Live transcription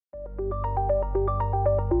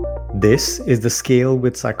This is the Scale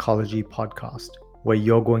with Psychology podcast, where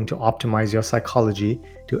you're going to optimize your psychology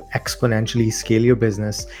to exponentially scale your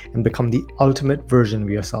business and become the ultimate version of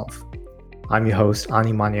yourself. I'm your host,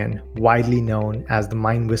 Ani Manian, widely known as the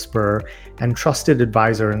Mind Whisperer and trusted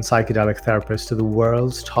advisor and psychedelic therapist to the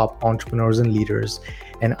world's top entrepreneurs and leaders.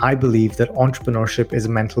 And I believe that entrepreneurship is a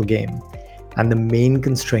mental game. And the main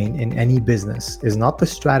constraint in any business is not the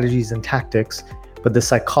strategies and tactics, but the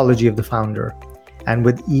psychology of the founder. And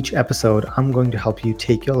with each episode, I'm going to help you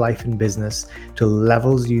take your life and business to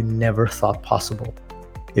levels you never thought possible.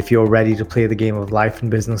 If you're ready to play the game of life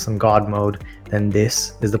and business on God mode, then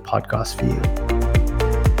this is the podcast for you.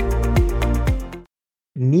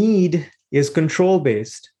 Need is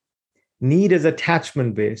control-based. Need is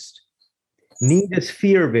attachment-based. Need is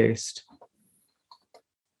fear-based.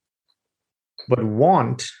 But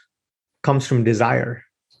want comes from desire.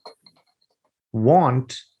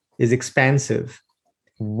 Want is expansive.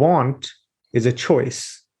 Want is a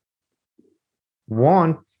choice.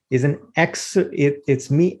 Want is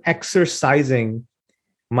it's me exercising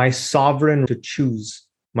my sovereign to choose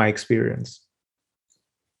my experience.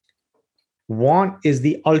 Want is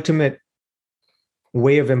the ultimate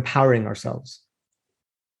way of empowering ourselves.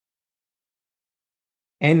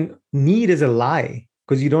 And need is a lie,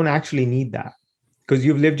 because you don't actually need that, because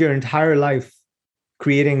you've lived your entire life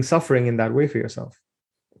creating suffering in that way for yourself.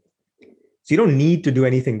 So you don't need to do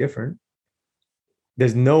anything different.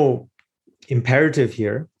 There's no imperative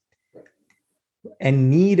here. And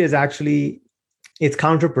need is actually, it's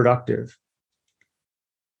counterproductive.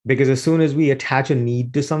 Because as soon as we attach a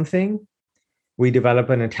need to something, we develop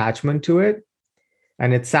an attachment to it,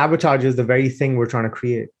 and it sabotages the very thing we're trying to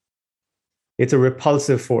create. It's a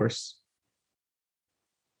repulsive force.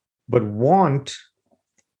 But want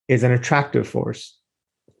is an attractive force.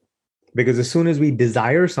 Because as soon as we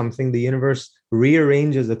desire something, the universe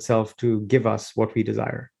rearranges itself to give us what we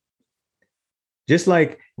desire. Just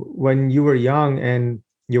like when you were young and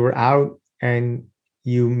you were out and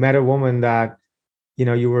you met a woman that,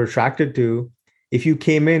 you were attracted to, if you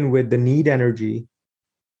came in with the need energy,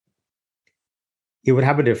 it would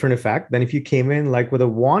have a different effect than if you came in like with a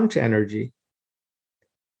want energy.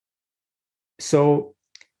 So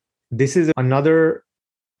this is another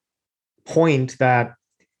point that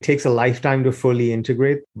takes a lifetime to fully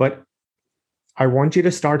integrate, but I want you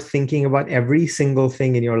to start thinking about every single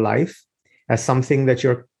thing in your life as something that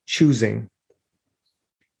you're choosing.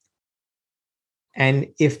 And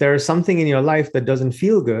if there's something in your life that doesn't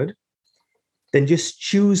feel good, then just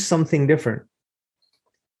choose something different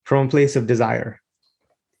from a place of desire,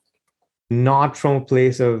 not from a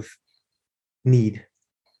place of need,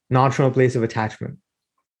 not from a place of attachment.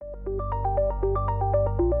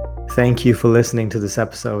 Thank you for listening to this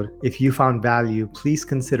episode. If you found value, please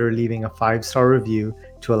consider leaving a 5-star review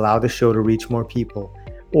to allow the show to reach more people,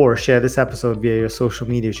 or share this episode via your social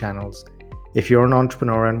media channels. If you're an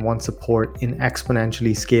entrepreneur and want support in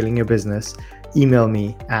exponentially scaling your business, email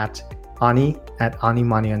me at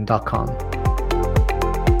ani@animanian.com.